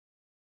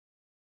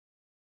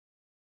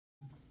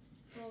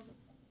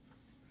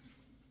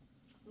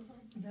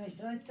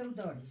دای تو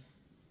داری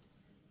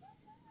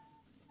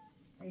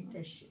ای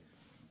تشی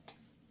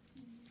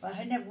و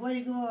هنه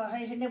بوری گو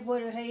هنه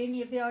بوری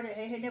هنی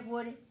بیاره هنه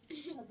بوری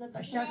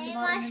شخصی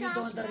ما رو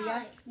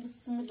نمیدوندریا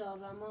بسم الله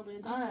الرحمن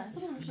الرحیم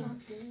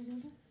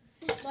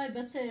وای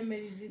بچه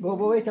مریضی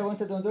بابا تو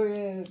انت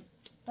دوندوری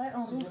وای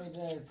اون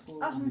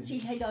رو اهم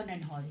چیل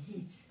هیلانن هاری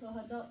هیچ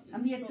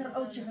هم یتر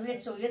او چه خبیت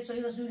سو یت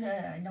سوی وزور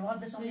نواد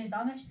بسوم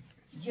دامش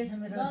جد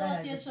هم رو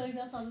داره یه چای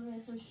بیاد حالا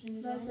یه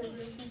چوشینی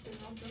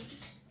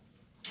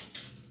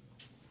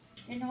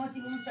این نوادی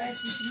اون تایش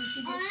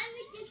میشی آره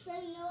میشه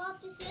چای نواد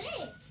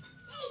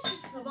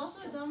بسری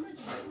باسه ادامه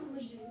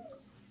میدی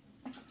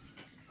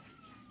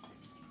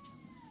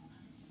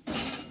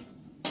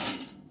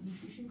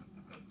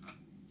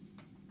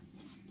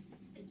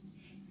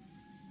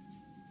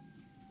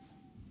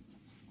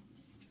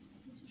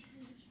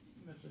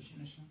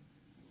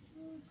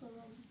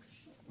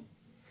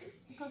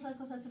کاسا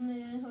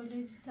تمنه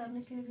هولی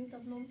ترنه که بیت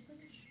ابلو میسش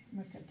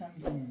ما کتام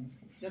میدونیم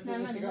یا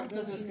تو سیگار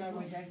تو سیگار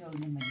ما جای اون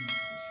نمیدونیم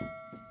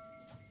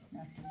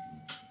نه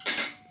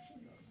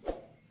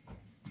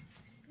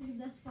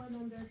دست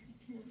پالون درد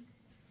کنم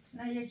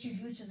نه یه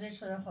چیز دو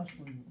چیزش خدا خواست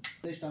بود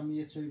داشتم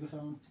یه چایی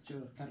بخرم چه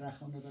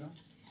قرخونه برم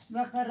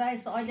وقت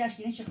رئیس آیدش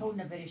که چه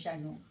خون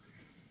نبریشنو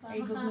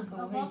ای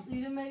بگو باس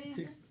یه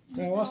مریض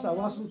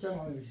تواس بود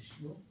تمامش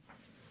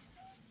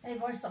ای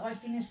واسه آقای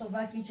که نیست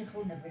صحبت این چه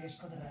خون نبریش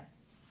قدره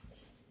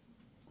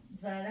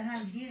زاده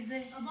هم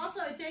گیزه باس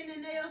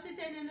تین نه یاسی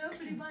تین نه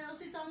فریبا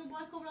یاسی تامو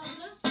باید کبرا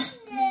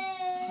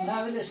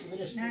نه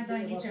ولش نه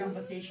دای میتونم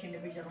بچهش کنه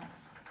بجرم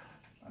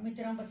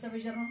میتونم بچه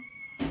بجرم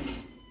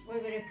وای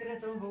بره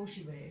کرد اون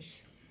باوشی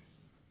بهش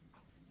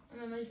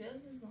اما من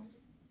بیاز نیستم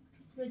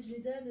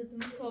وجلی درد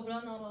صبرا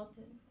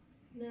ناراته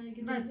نه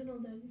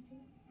گیرندون دردی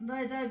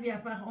که دای بیا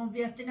پخ اون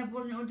بیا تنه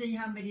برن اون دی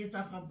هم بریز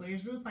تا خواب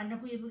بریز رو پنه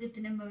خوی بگه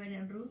تنه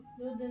مبرن رو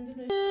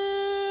دندون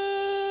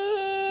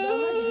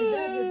وجلی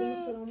درد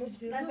مثلا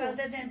دای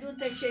بعد دندون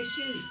تا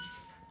چشی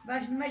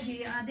باش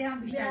مجری آده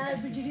هم بیشتر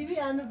بجری بی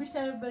آنو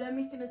بیشتر برای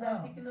میکنه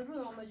دردی کنه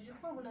رو آماجی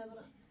خوب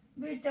نبره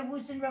بیشتر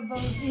بوسن و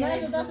باوزی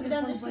نه داد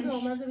بیدندش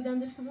کنم مازه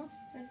بیدندش کنم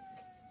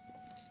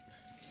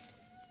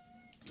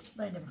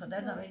باید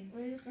بخدر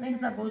نه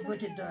تا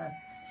بود دار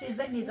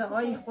سیزده نیده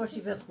های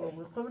خوشی بهت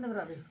خوب خوب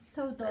نبرابی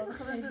تو دار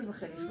خلاص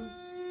بخری شو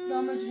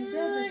دامجی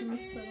درد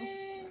مثلا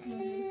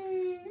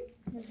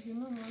مجری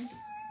مامان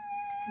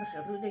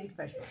بخیر رو دیگه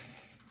پشت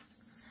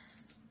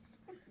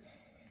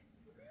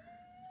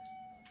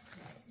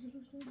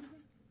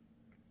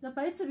ده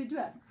باید سبی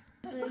دوه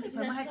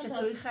ما هیچ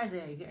توی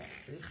خرده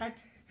توی خرد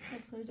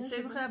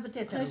توی بخیر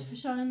بتیتر خیش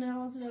فشار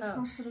نوازی یا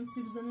کانسرم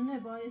تی بزنه نه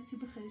باید تی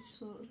بخیش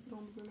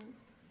سرم بزنه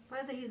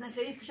باید هیچ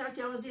نخیری فشار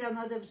تی آوازی را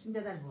ناده بسیم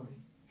بدن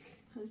بوری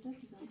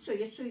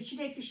توی چی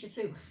دیگه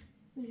توی بخیر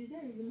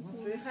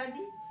توی خردی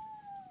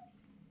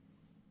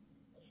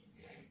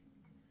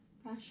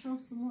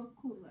پشانس ما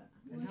کوره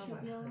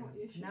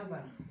نه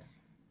بر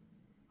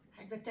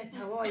البته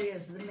هوای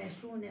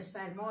زمستون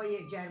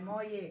سرمایه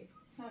گرمایه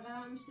فقط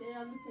همیشه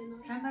ایالت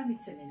همه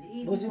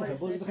میتونن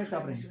بازی بخیر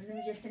خبرین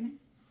نمیجتنه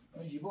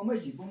ماجی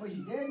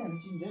ده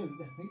نمیچین ده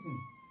میسین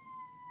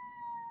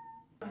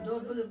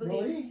دور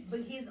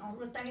بگید آن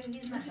رو تایی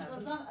گیز نخرد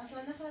اصلا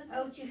نخرد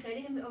او چی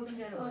خیلی هم اولین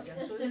گرواجم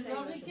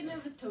استفراغی که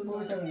نبود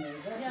تو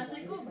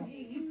یاسه کو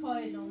ای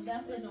پایلون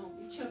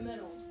دستلون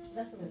چمرون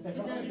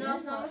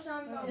ناس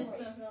نامشم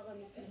استفراغ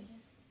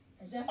میکنه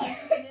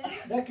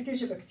ده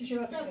کتیشه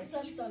بکتیشه سب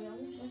تایم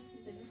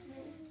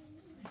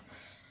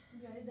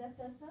یعنی ده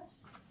تاسش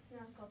نه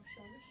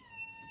کاپشانش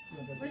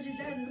وجی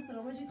ده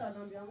مثلا وجی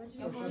تادم بیام وجی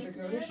کاپشانش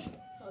کارش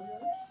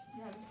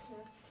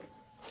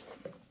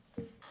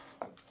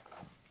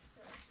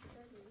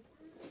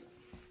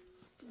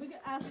بگه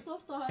از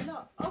صبح تا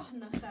حالا آه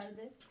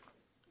نخرده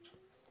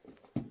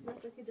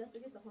دسته که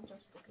تخم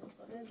چاش بکنم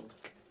خواهده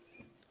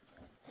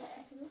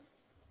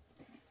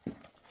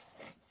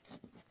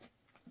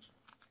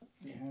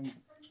هم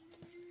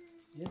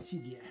یه چی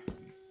دیگه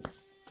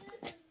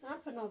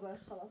هم پنابر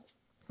خلا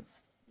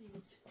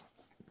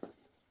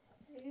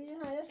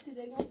یه حیات چی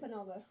دیگه هم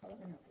پنابر خلا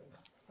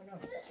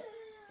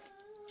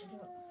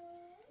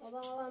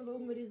آدم به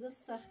اون مریضه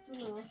سختو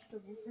ناشته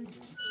بود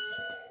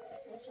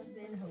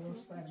دین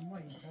هوس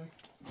فرمایی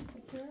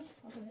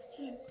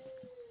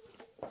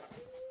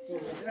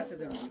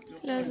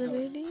لازم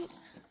بیلی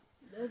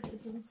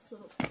بدون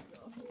صوت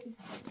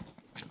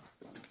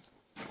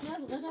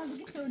نه غير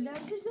بقيت ولا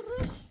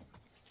تجرش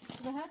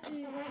ذهبت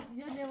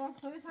يا لي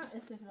صوتها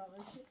استفراغ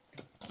شيء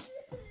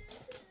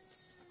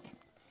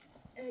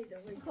ای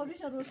دوی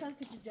خبرش روشن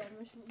که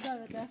جرمش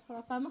داره دست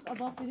خراب فهمك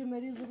اباصير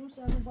مریض روش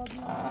انا بعد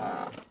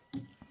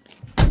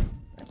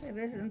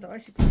بس انت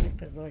عايش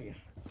في قضايا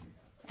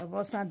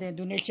اباصا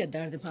دونه چه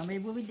درد پامه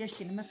بو بیلش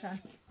که نمیخوام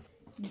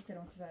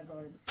میتونم خبر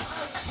دارم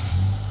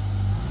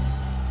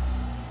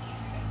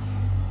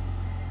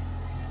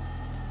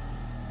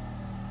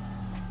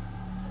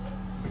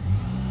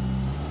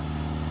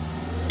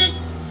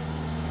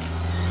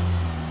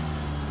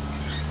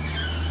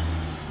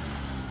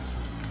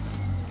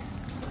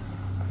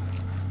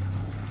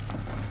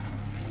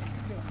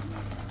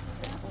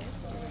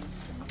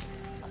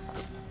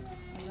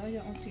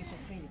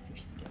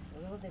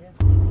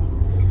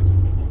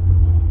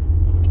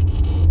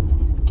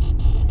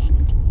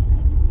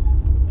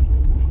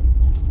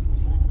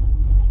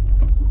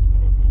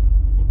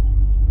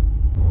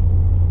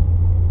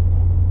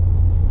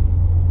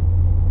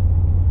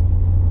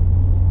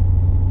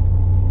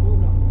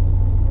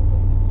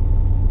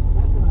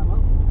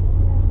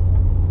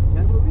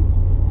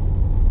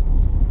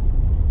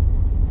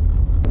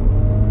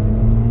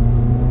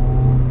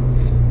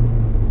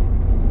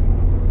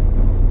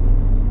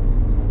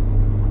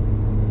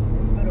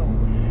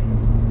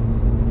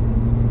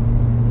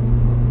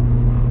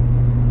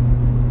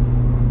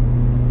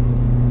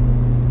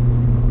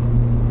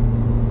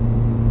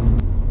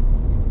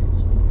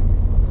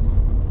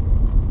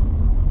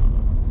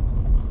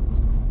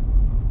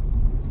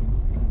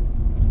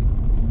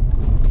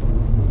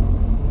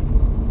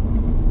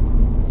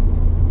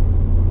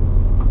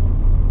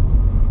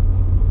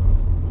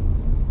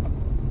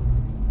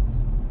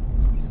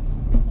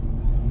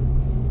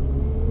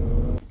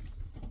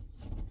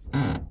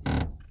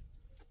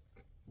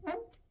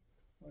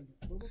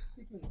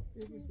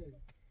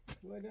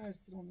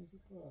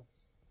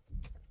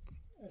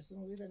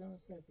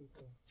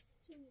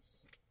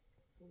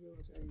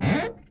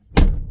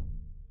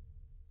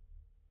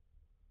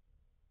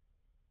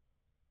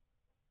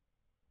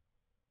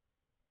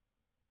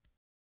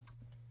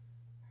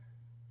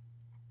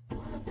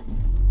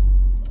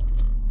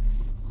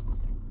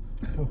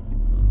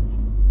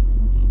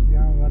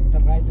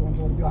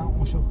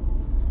شو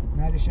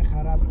نارش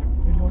خراب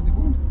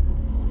بلوردگون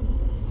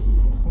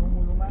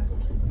خرومولومه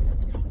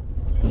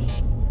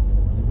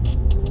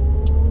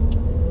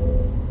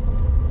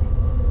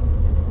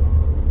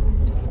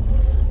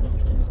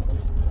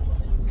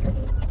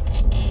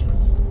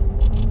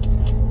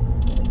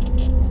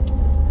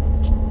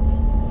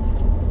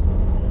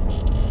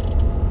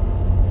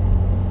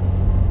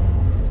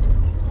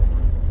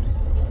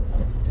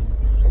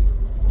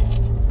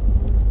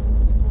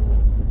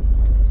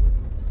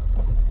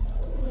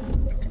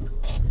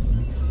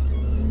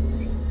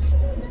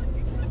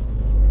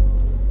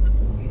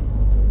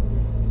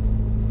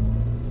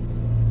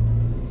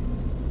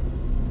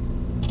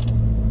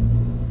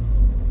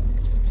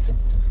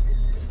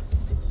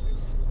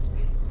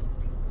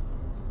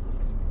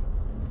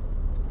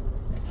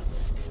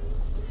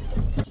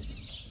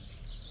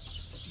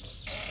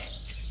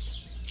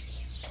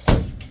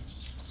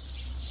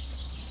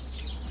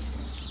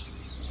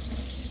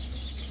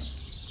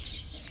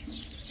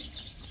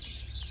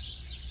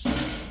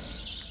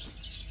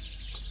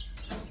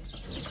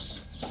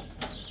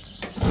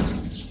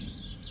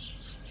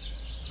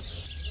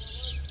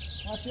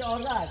Nasıl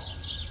orada?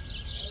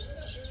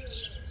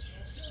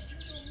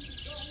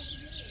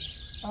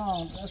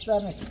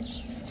 Aslanım.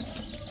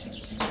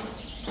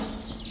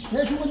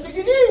 Ne şu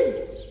mıntıkini?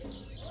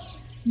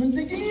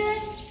 Mıntıkini?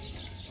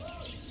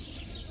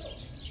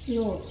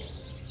 Yok.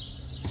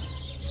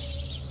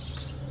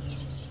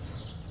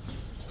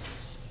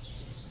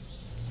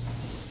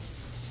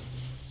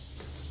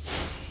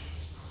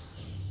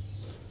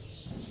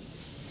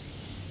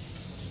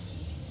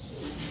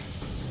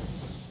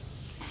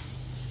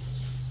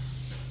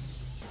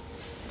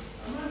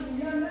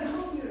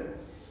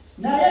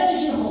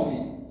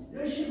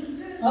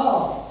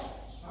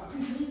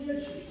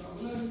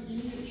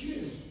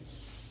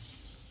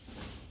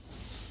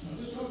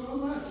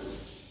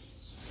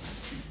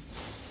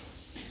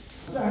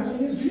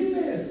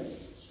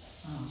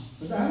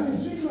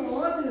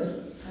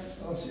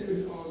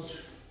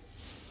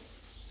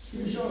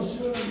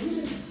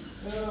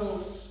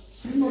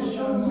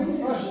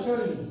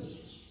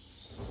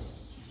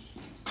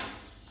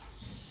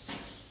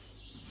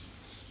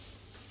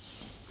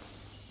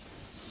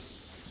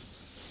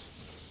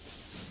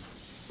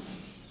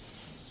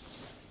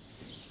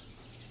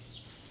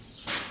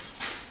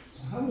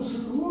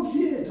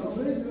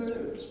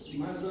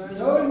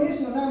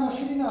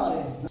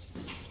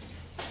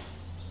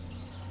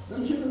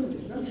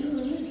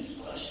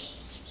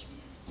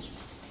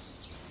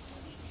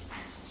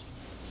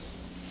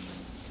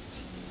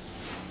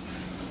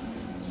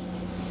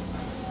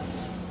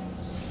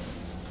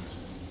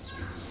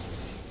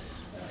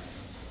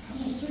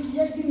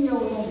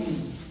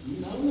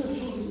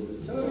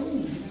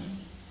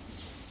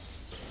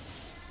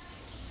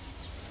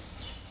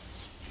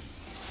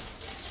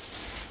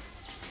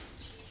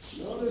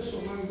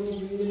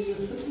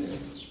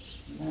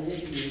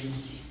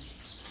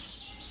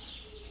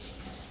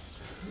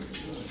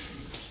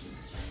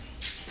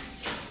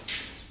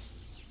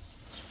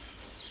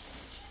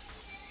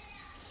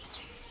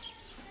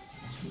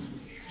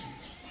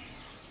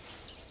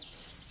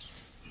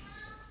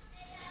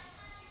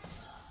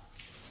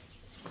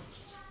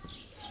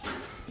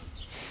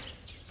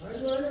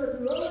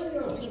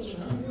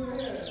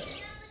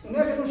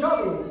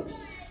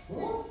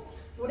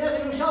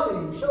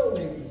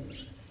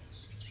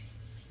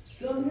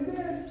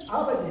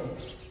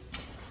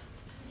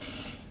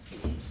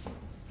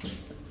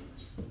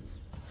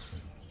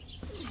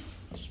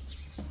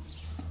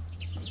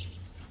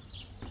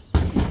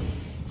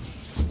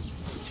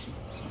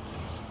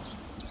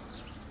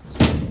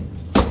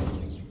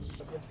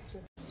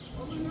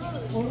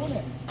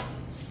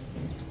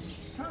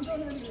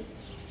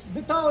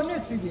 بتا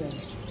نصفی بیاد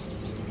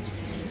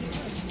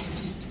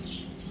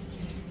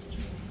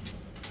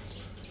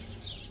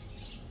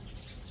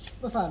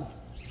بفرم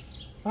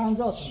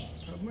 50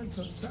 تومن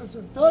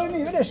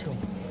دارنی ولش کن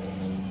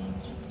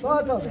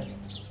با تازه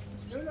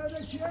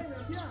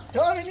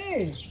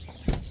دارنی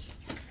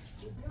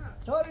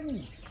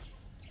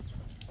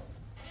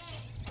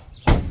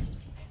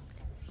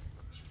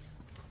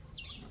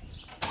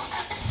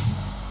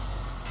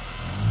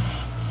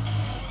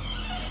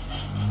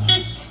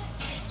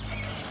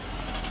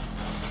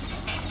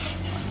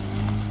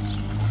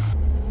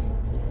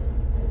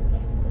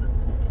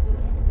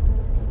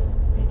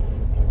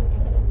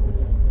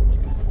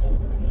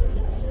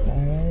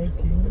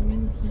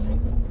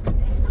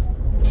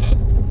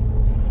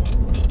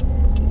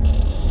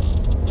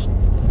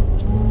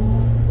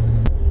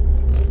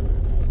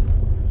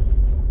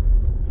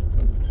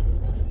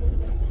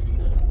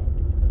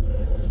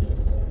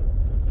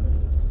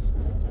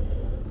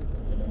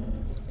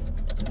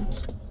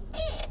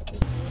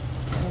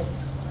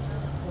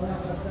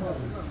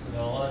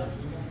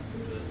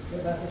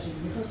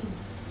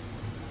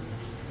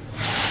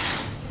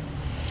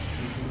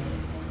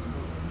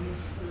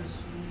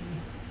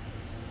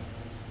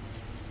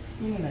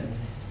اینو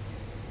نده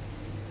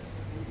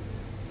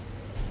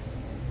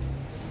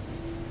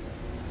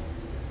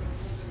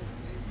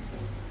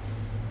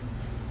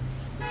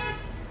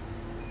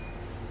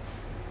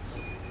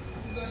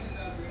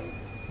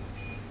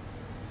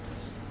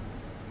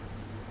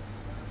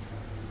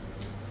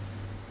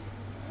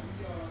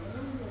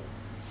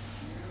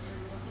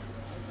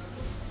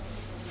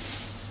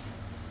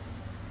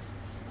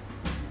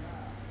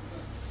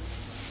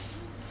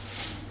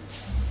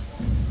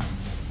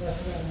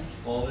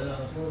قابل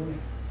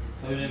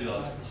تو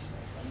نمیاد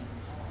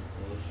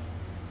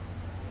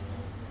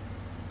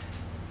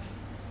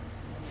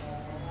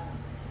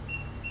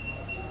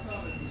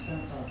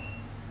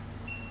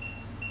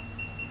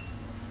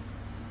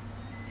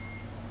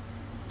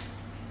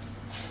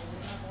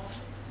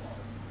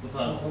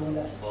بفرم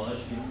خواهش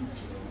کنیم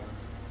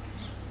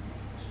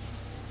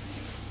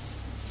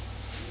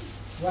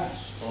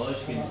خواهش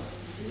کنیم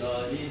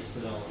داری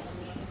سلام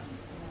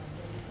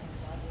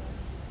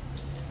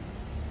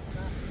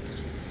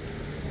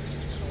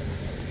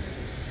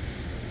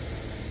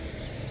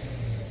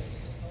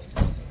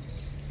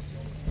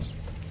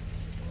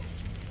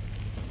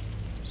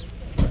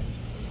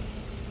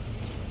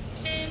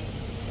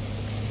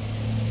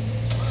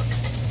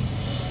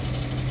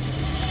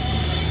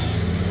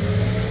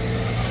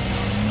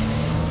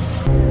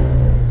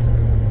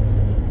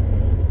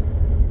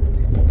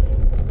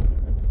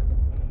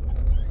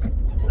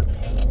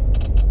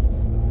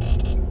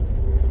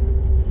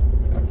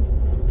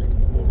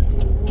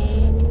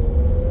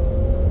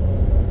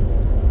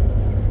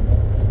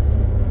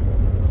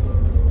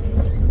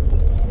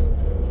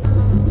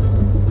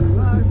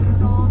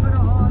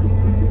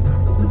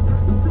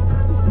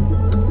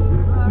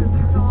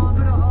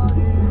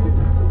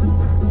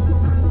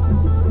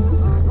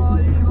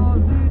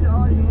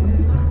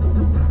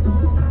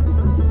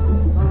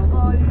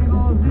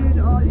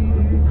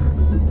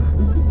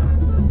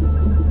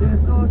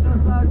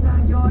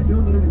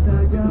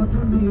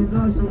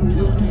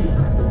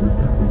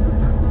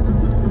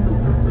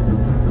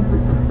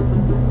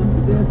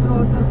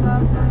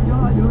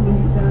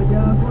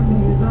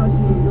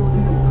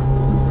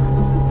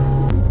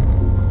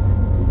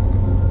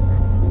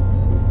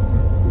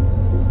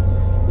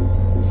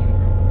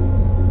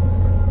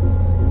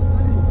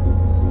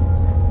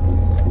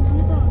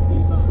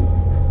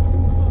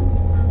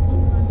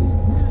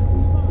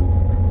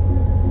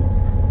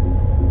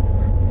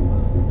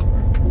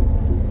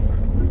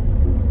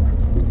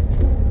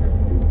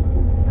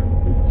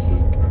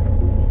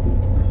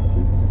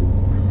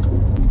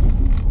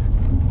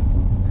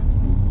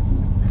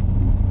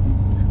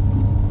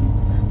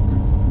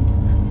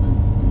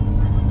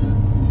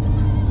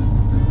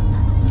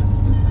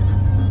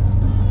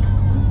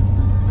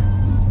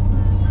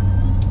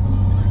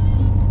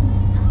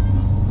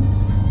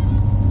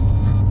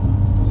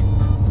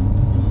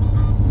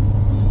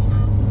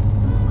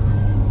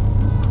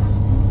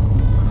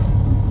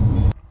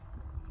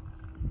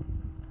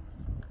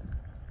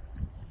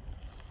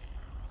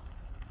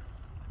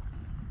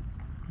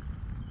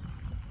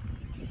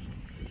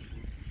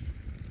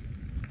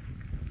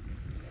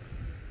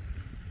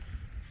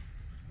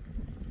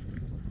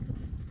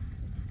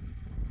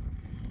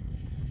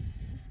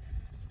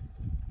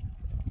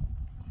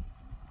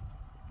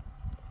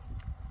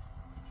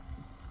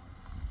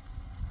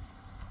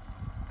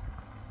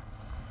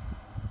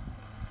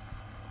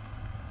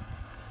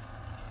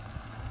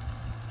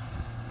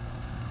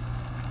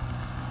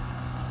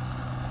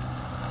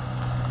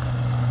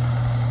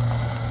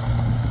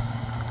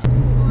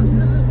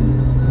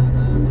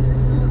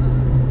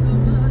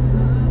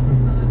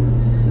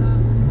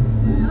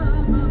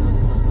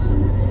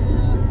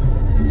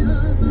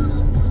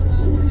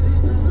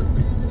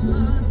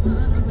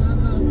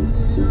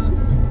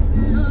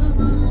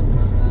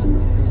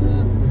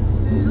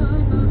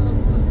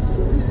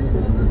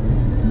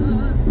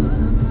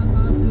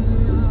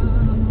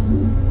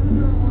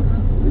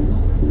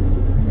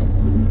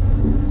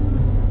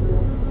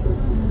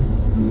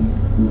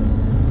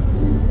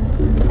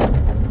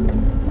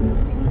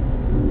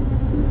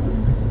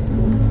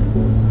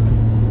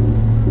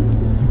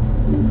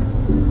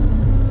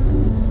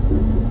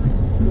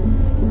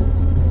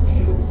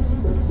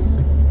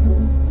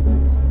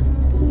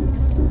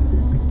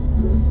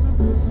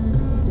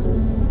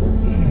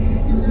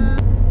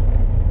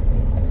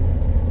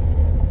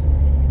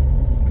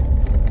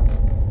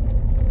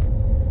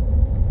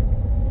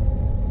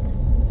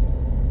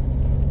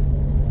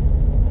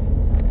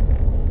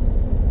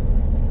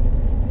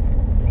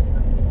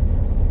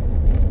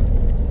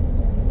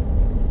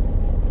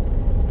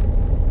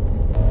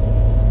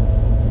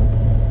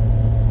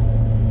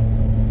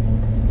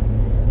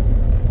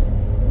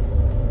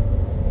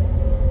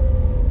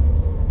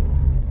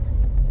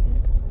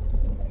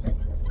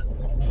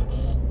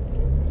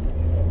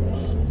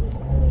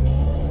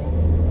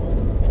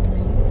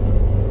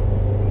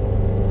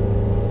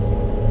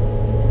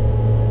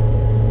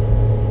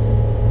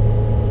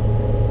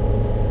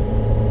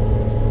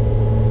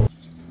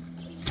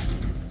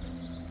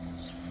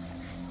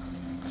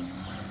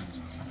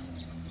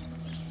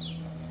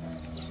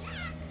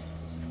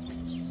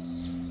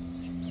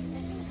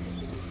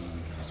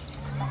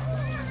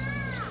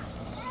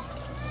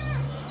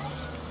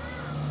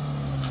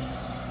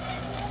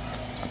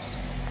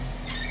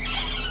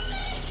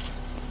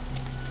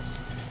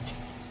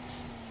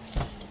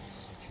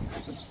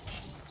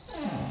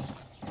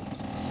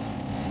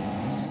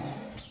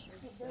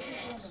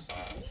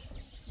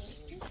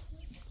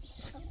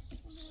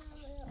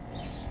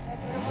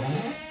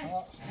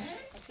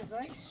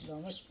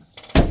سلامت.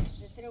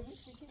 ترى بوش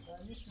شيء.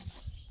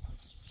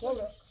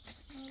 Dobra.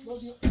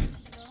 Dobio.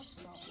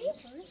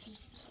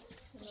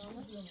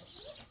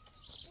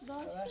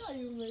 Daha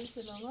yumları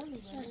selamlar mı?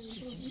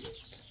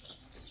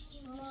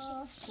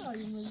 Daha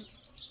yumları.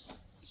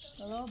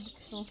 Daha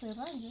bıkıştan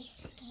sayardı.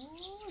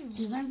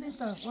 Güven de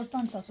ta,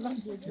 hoştan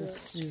taslan.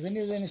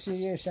 Sizin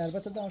şey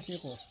şerbet adam şey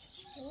koy.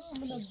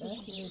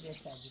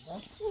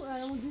 Bu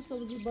ayağımı düz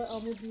salıcı bay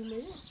amur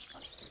yumları.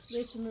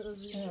 Zeytinle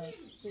özü.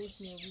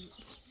 Zeytin yağı.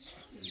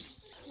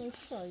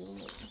 Aşağı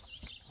yumları.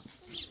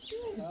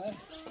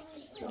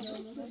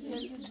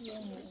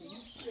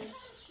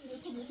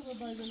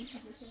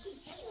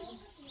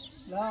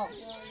 لا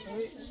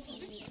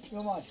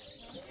يومات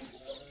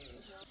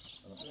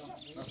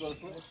Nasıl oldu?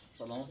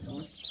 Salam.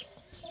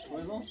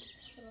 Koyun.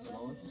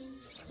 Salam.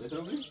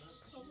 Betro bir?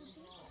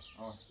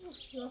 Ah.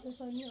 Şurası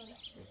sanıyor.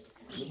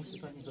 Ne bu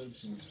sefer ne böyle bir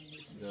şey?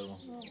 Galiba.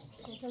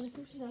 Tabii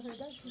ki şimdi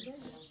nereden?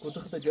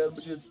 Kotak da gel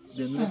bir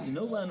demir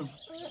ne var mı?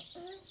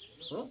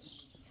 O?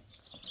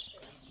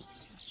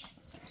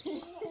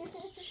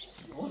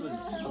 Olur.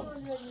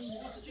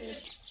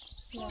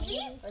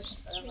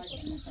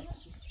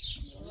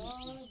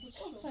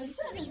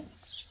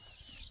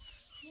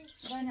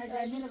 Ben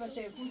acayip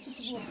batı,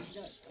 kuş bu.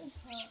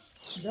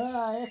 ده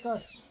هيك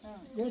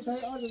جيت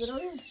هاي ارض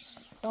دروي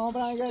تمام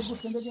بقى جاي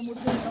بص انت دي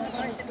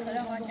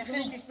مده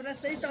خیلی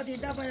فرسته تا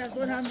دیده باید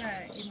زور هم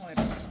این ماه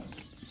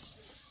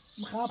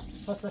مخاب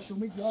پس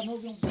شومی جار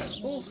نوزم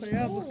او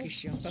خدا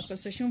بکشیم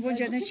پس شون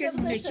وجه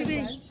نشد چی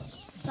بی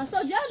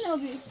Nasıl diğer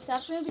ne bir?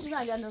 Taksim'e bir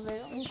tane geldi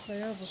böyle. او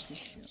خدا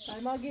بکشیم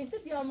Sayma gitti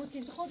diyarmı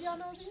kimse kod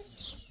yana bir.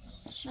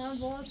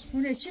 Ne bu?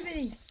 اونه چی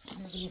بی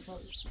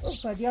او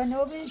فدیا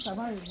نو بی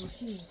تمام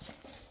گوشی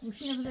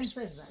گوشی نبودن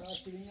سرزن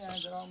راشدینی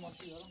اندرام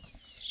ماشي يلا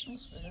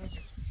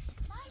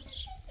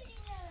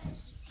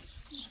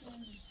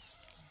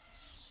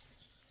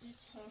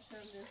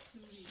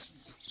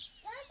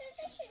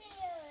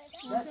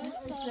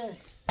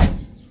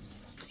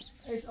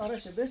ايش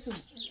ارش بسم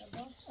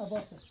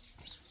اباسه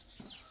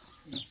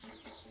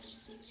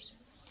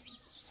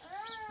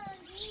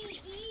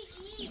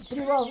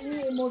Privado,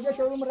 e moja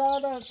que eu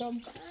morava,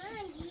 então.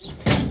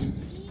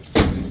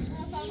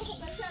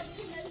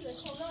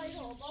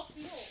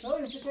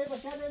 Olha, fiquei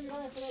baixado e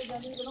não é para os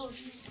amigos não.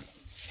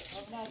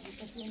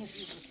 Abraço, assim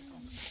nesse.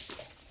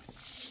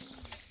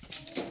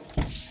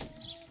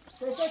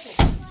 Sei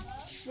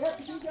que. Eu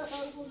pedi que a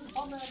cara com os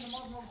homens na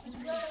mão não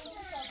podia. Hã?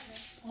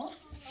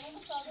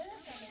 Vamos saber,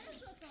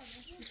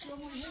 eu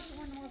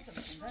não mostro,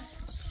 né?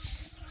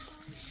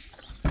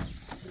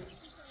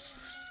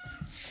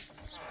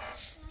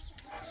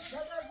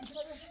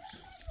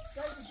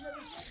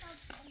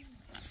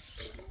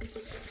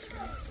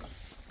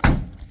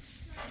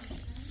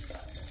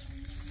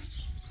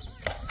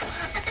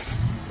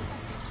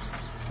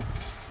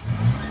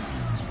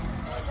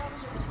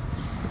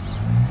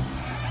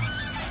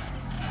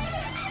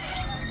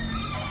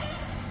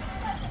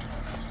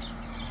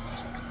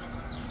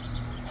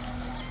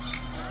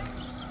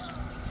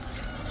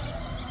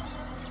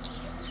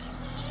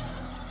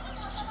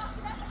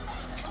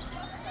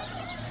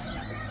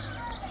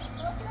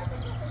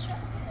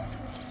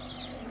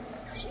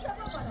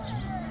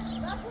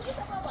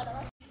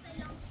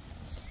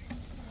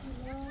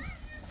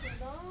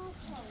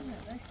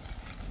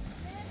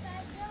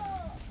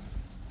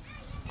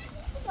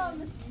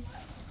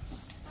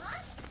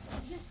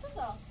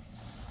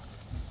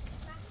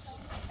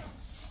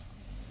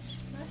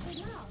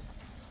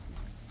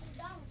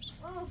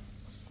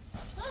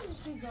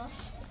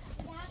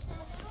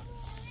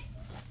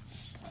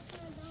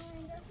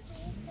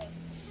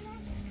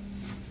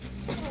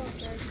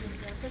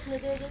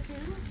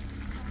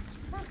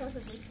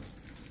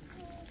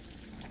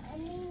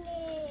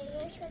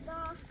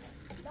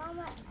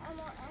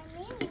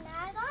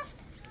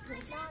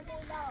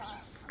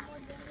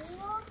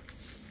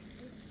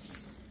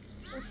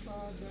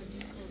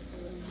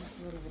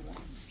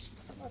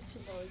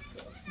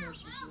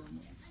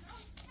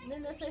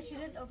 Ne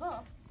seçilir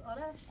abas,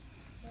 ara.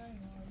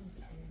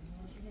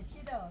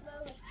 چی داد؟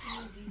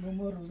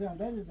 نمو روزه هم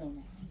درد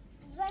دارم.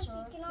 زن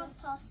کنار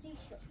تاسی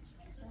شد.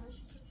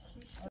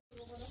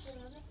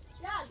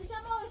 Ya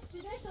dışarı o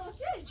işçide soğuk.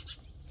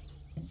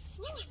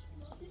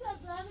 Dışarı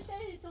zaten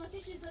şey toşi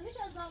çizmiş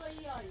az daha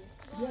iyi ayı.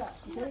 Ya,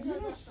 şey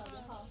değil mi?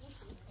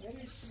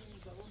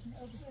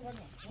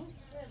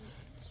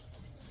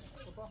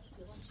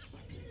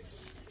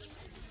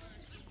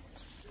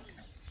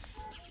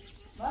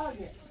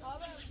 Marge.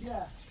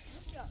 Ya.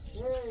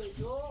 Hey,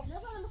 yo. Ne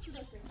var mı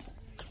süresi?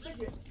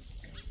 Peki.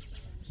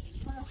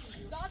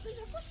 Daha da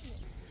çok mu?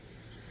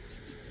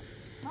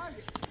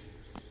 Marge.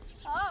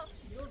 Aa.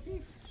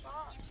 Yortis.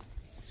 Ha?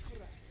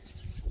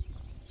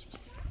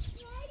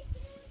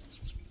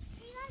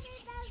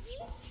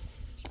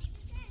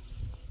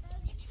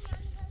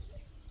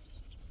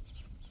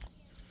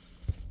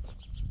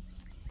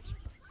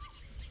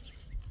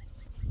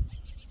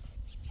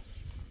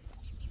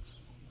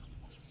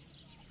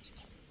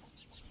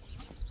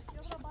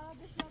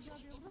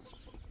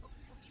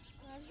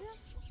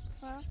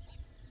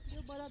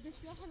 بعدش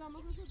بیا حالا ما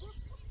رو تو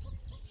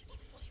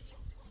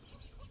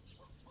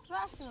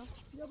چرا کنم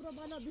یا برو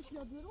بالا دش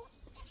بیا برو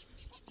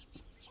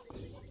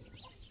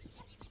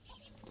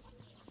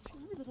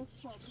زیر رو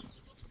شاد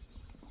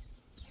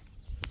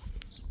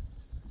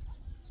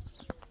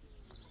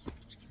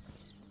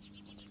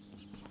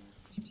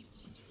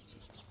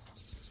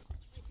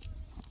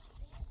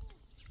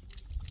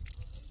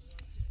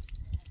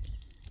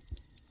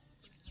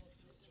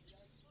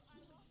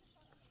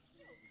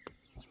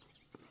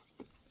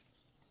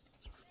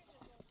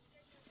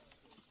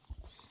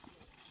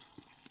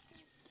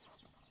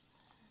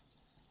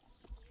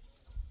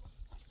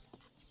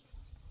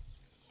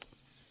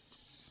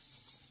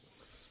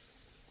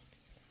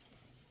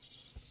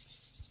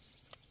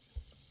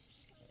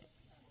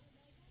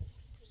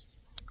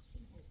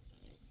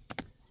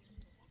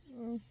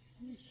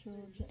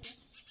شوجه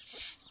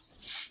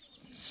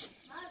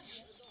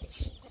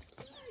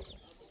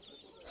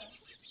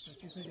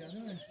کسی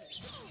جانمه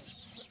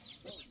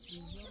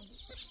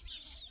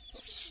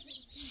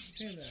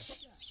خیلی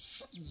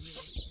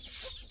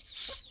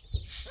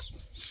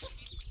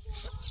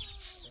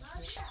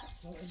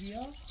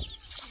بیا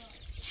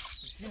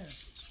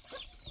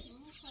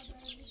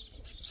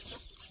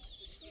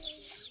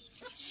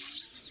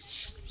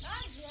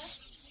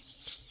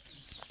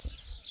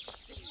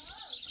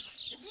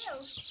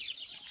بیا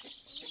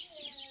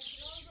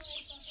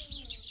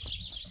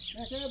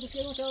نه چرا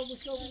بشکه ما تا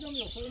بشکه بزنم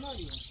یا خواهی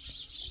ناریم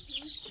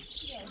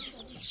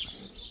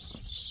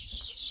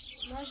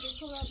نه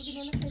دیگه را بگی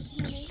نه کسی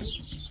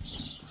نمیگی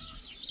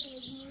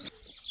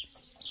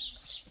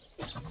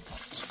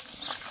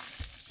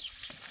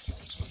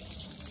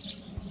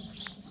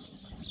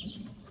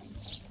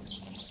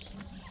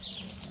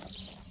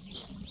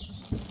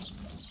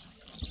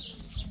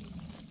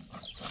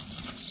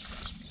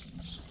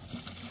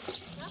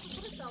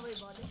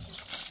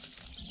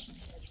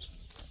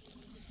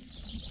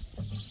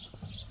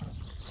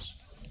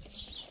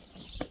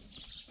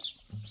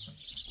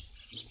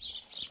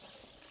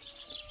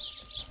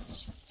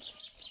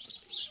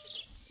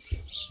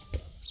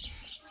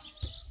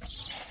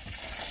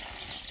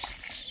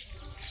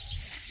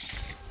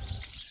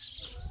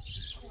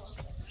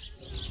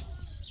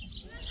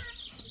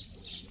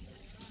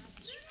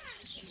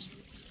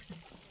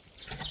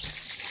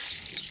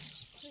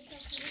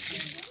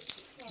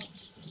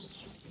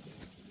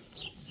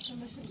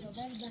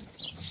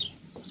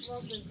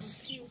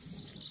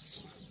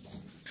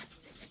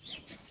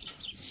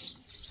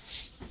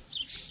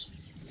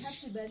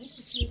بالي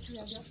كتير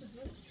يا بياخد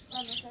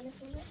انا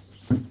تليفوني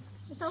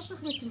انت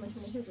وصلت لك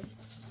المكنه هذا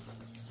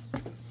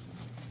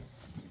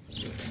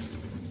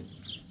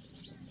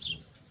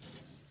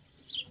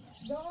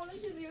دامونه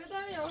که زیبه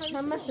دمی یا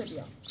همه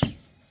شدیم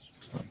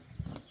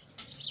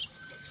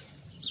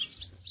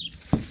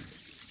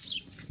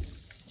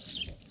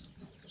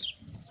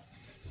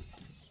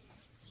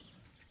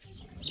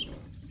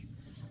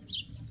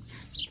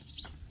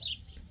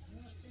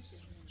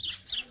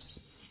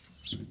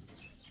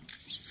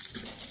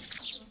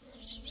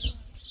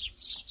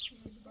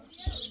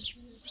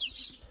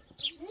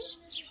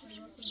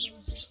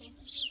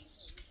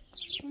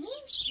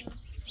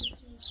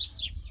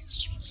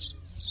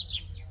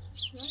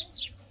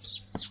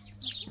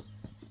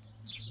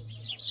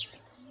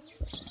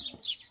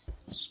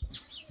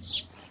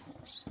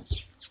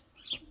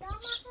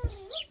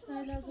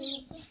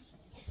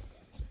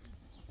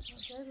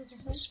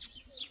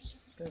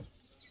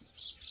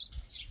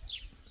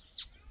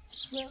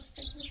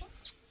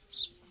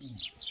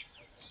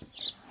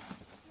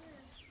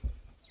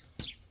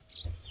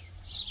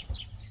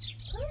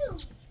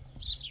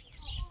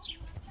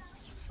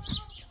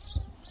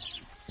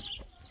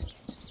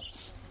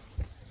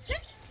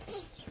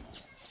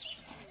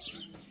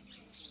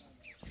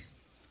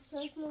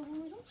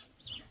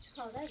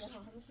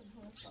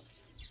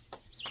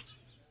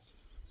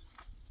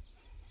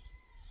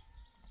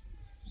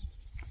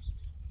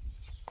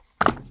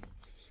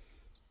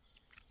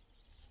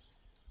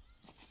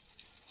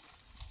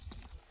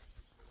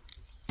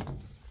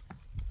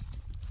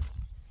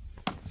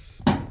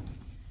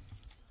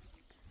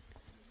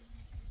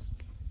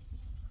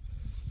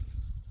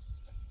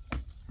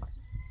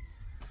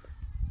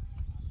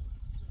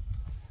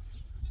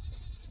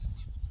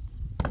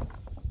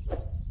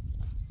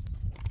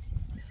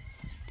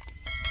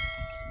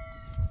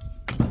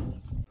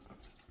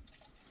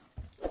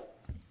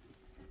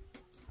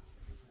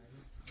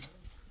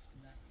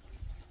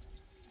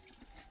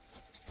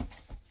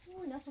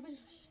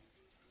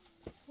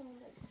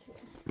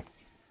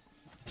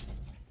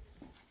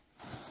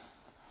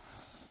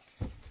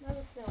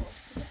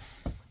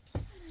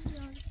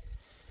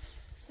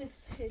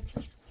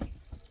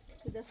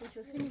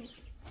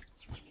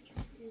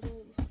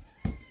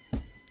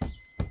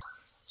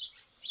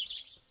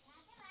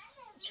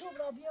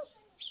کبرا بیا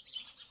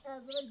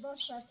از اول باز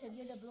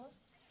سرچلیه لبلا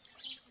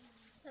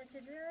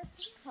سرچلیه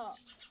ها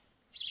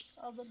از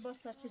اول باز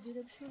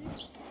سرچلیه بشوری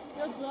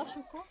یا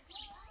زاشو کن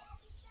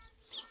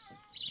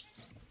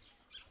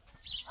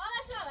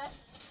آرش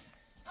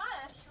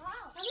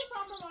همین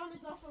پامو با هم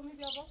اضافه می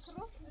بیا باز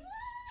کرو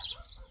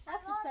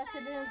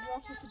تلين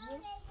زواج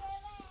تقول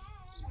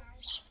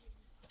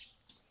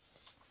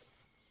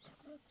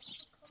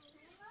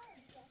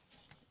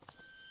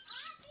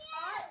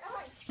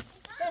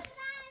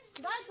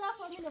بعد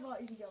زافر من با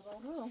ایدی جابا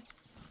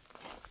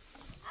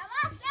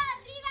عباس بیا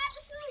ریبه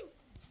بشون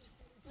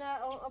نه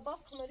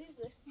عباس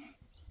مریضه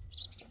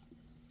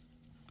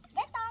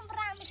بتام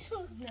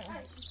برامشون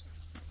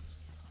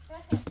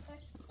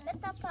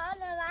بتا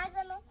پالا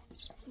لازمه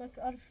ماك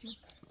أعرف ماك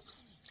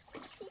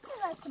چی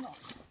بکنم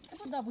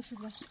دا بشو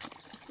بیا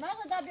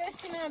مرد دا بیا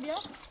استیمه بیا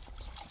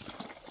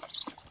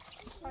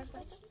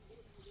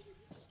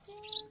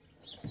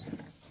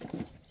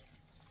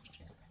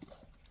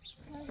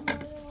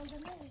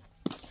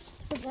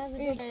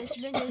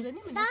شلون جايزني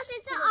من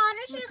دست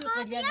آرش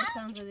خواب قليل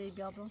لسان زدي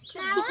بيابو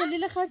تو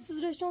خلیل خرد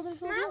سوزرش شون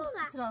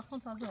ترى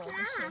خون تازه نه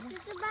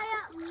سیت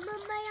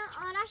بایا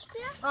آرش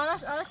بیا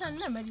آرش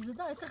أنا مریضه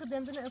دا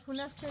تخدم دنا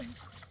عفونات شد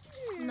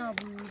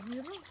نابودی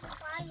رو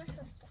پای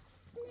شست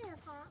نه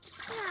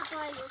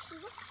پای شست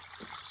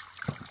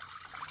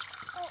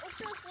او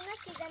اصلا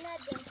که دنا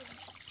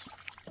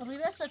دم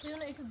ریوستا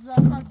تیونه ایش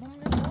زارمال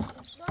بومنه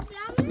با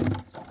بیام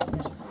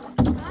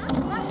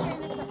باش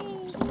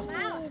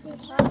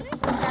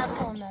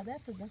نده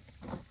تده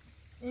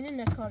اینه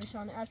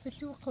نکارشانه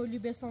الپتو قولی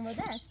بسان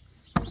وده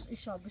بس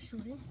ایشا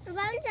بشوریم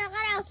ولی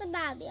چقدر اصلا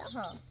بابیا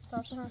ها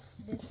تا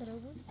بهتره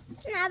بود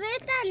نه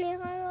بهتر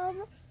نیخوام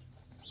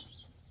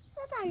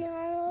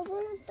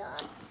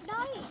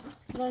دایی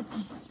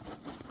راجی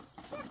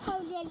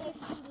قولی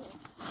لشیدی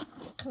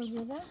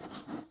قولی ده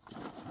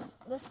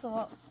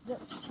رسوا ده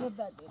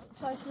بدی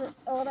تایس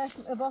آرش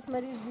باس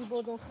مریض بی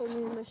بودن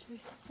خونی مشوی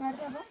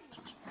مرده باس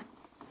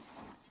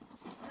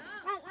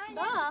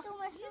الان تو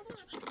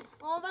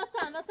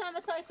ماشین وطن و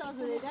تای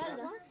تازه دیگه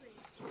ده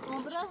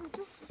برام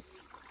تو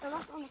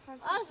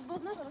آش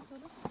باز نداره تو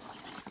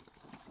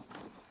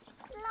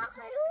لا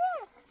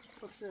خیرویه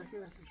بخسر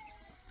كده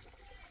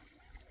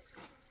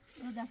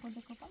رو ده خود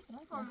کپا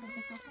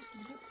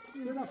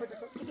لا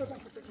فتك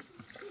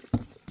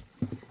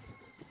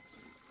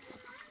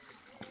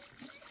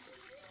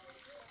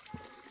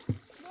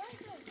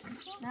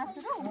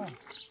ناصرو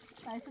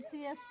تایس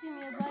تیاسی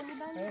میادای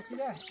میبند يا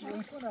سيدي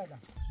يكون هذا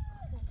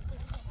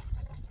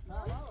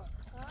لا لا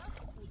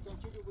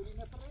انت تجي تقولي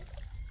نفر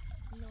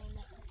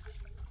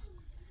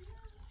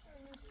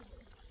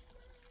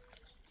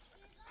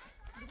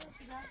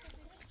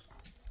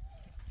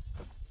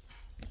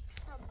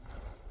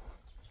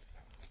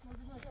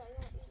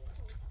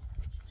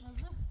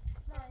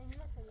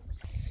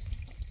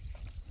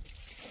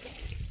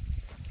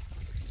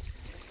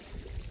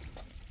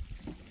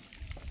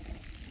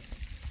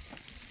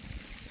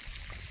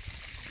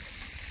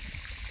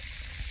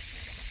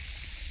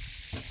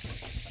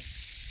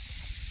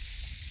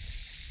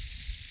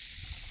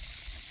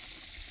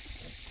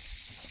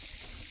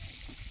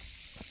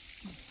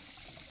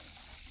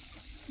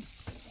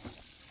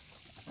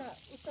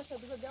Ustacha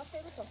do Gabriel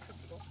foi no tosse,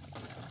 tipo.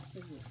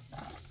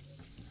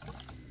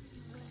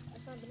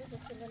 Achando bonito,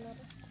 não chega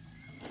nada.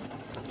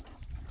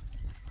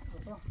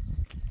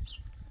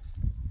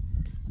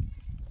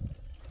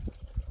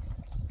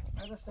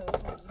 هذا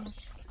اشتغل مش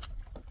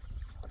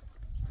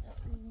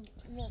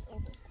Não,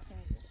 outro.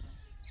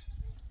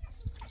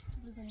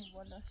 Blusa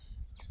bolas.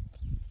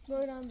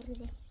 بایرم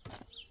بگیرم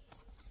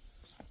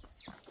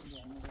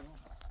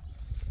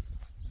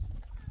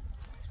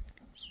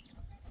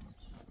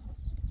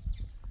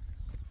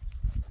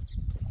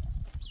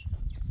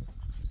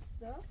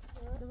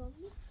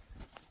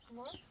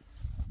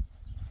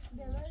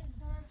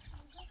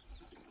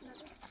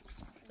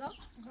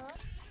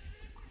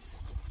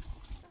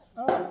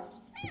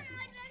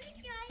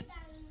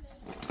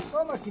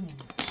Toma aqui,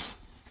 menino.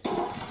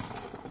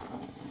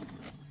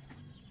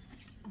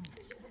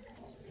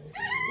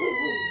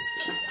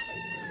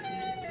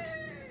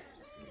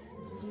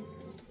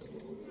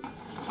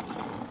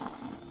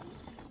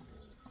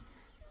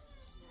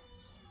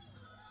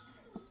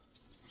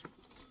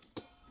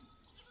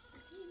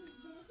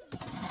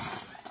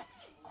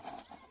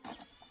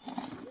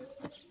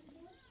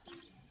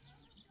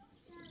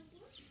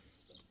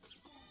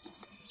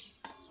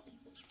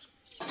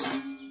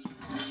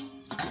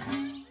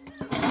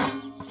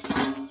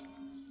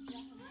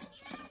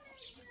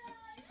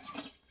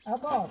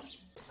 Abbas.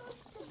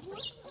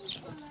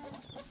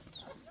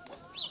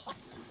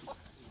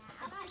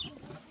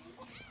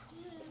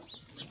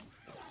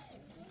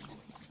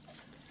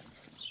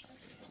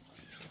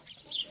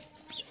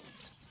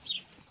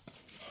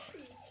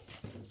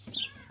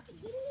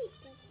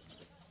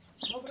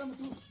 Program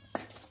tu.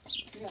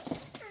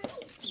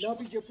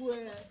 Lobby Japu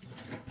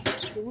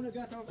segunda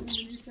gata com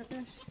Melissa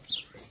até.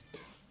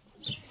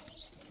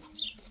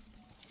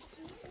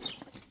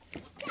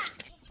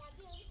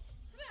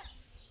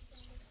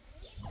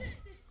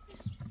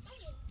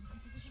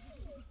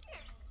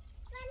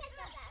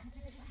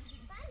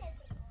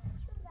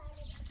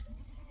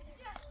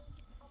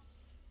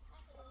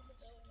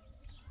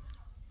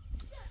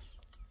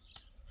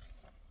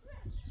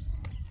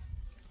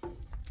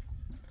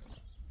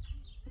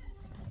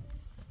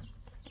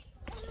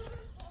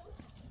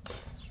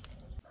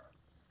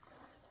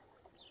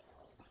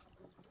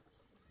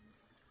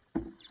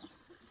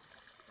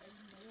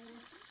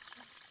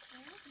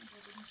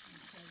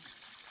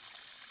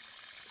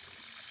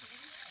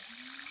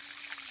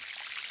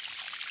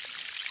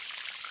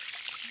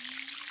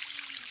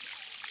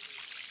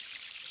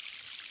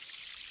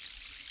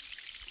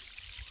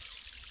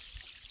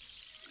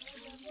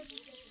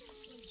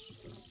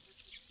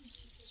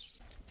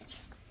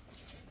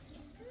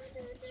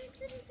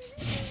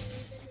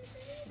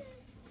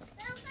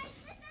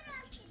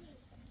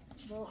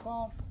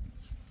 بخوام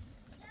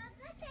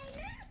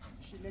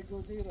شیله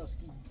گوزه راست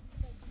کنم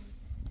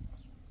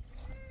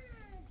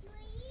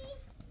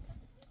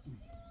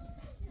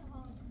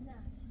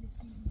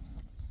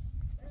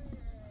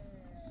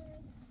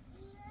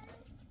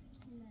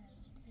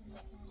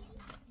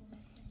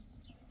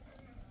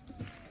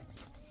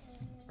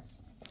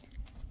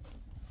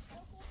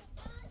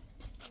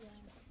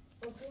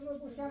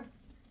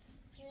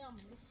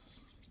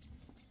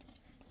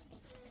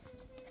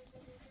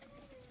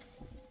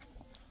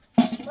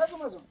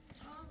مزون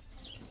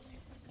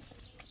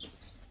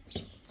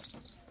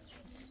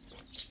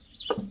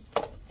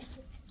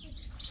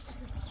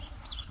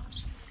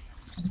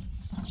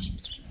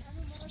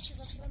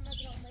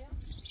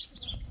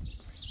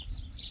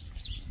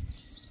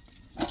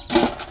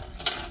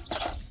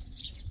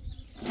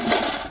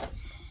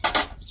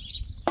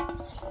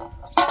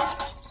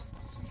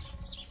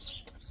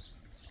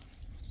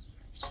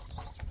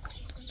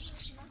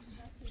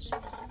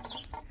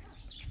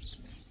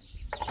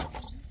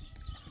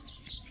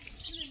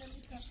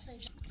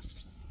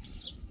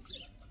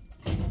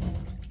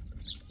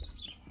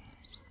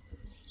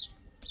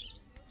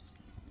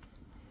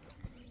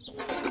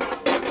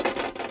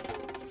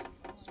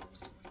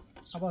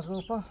Abbas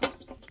lupa.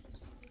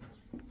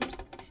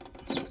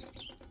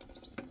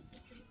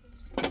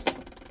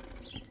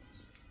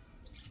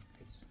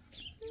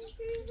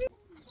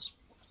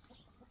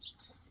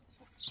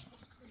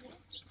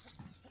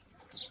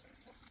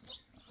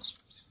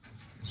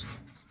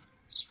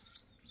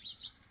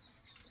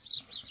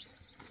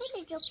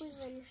 خیلی جا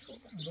پوزنی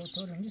شده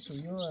دکتر نیست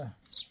یو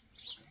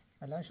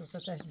الان شو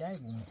ستش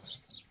دایم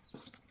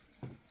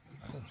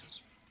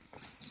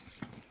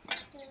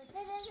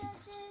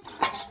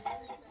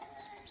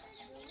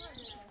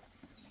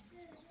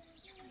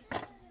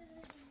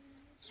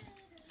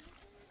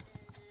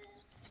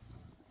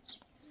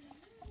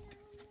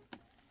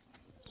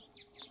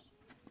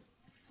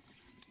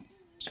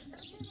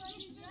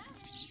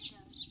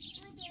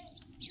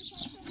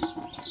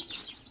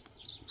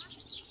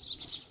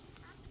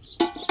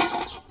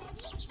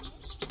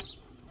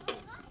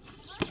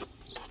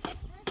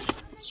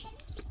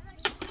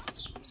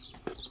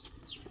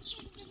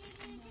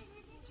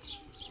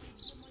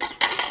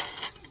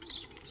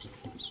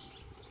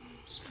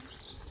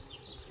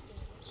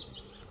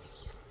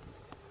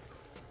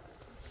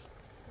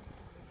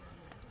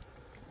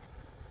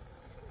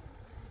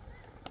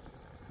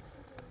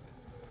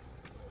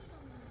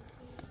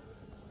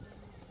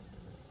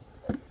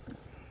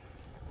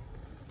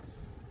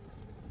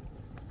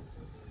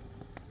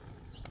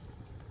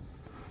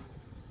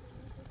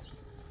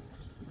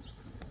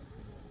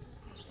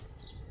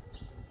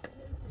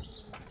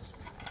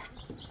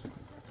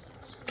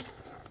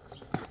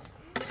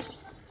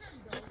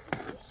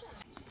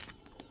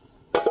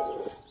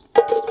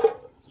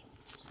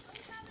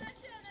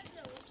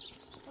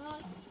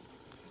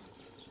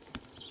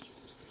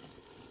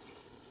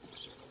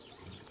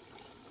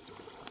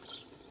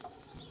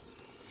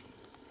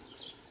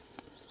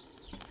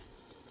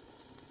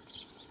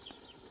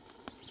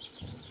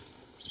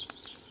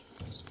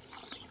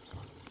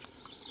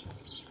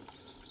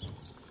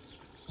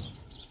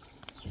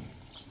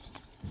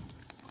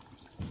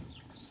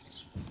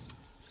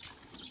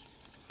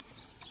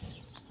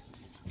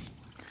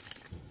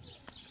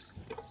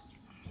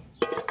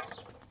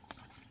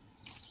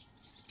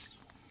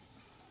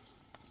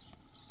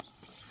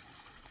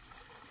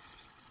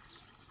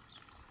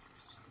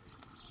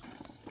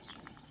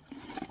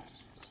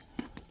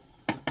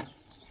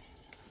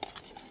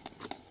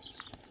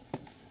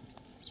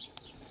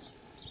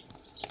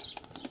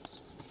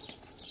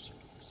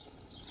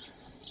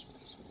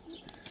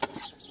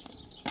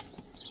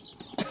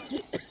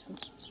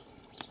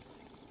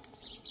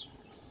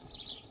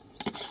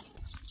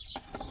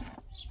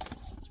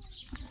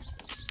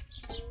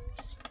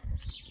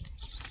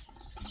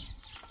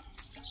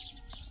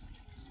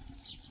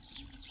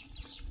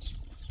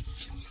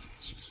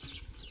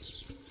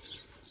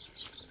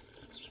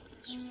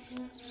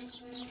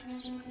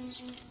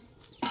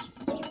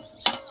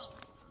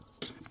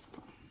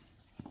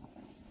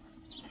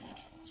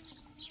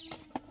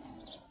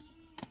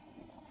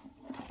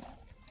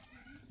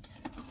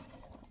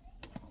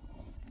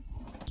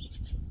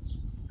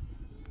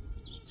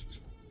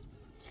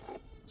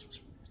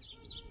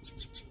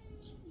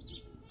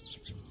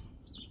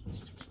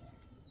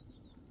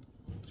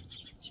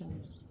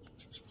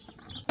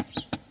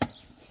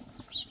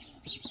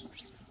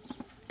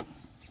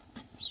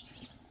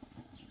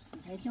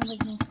Heyecan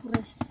verici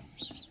kurre.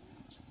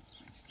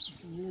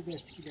 Şimdi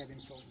ders ki de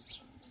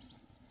sorumuz.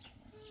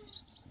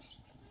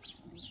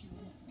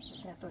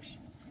 Tatoş.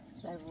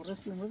 Dar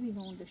vorresti un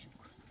vino unde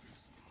şukur.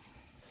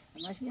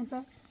 Ama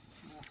fienta.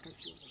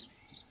 Kaçıyor.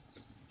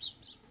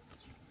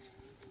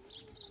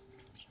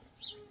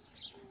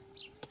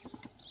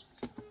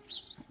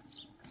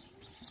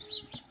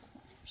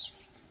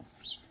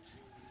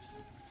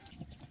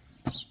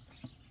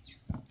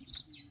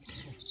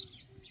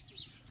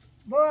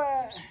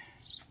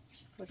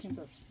 بخون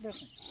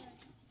بخون.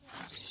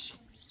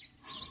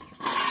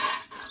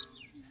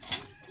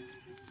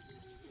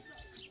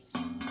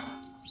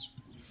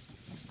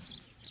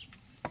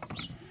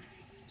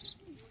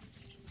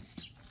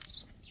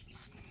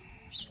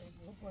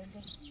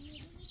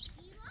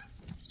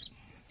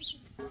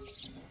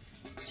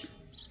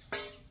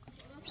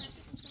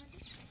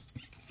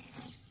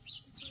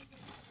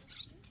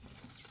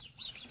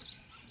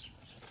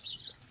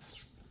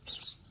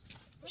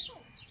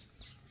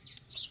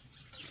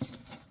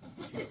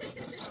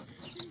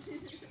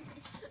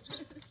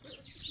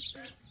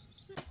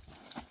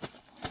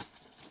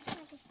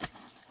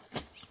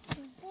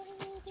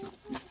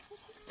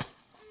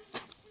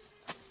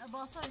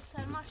 باسا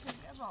سرماش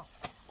میگه با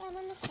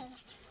انا نفهم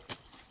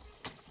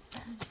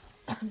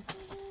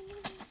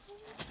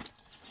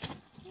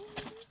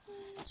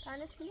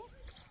تنش کنی؟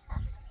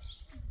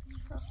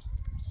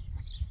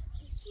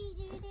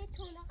 چیزی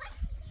تونه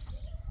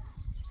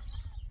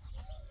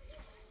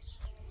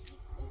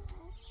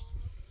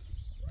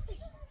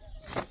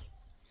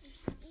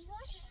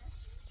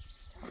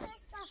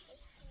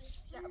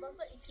لا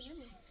باسا ایتینه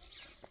نیست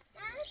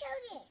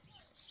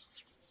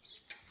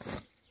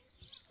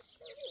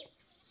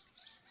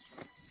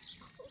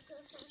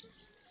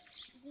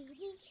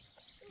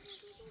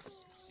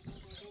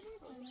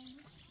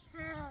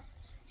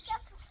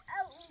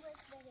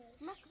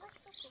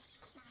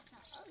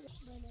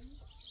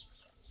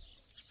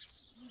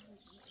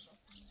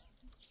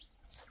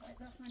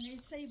خانه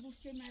سری بود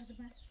که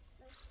مردمه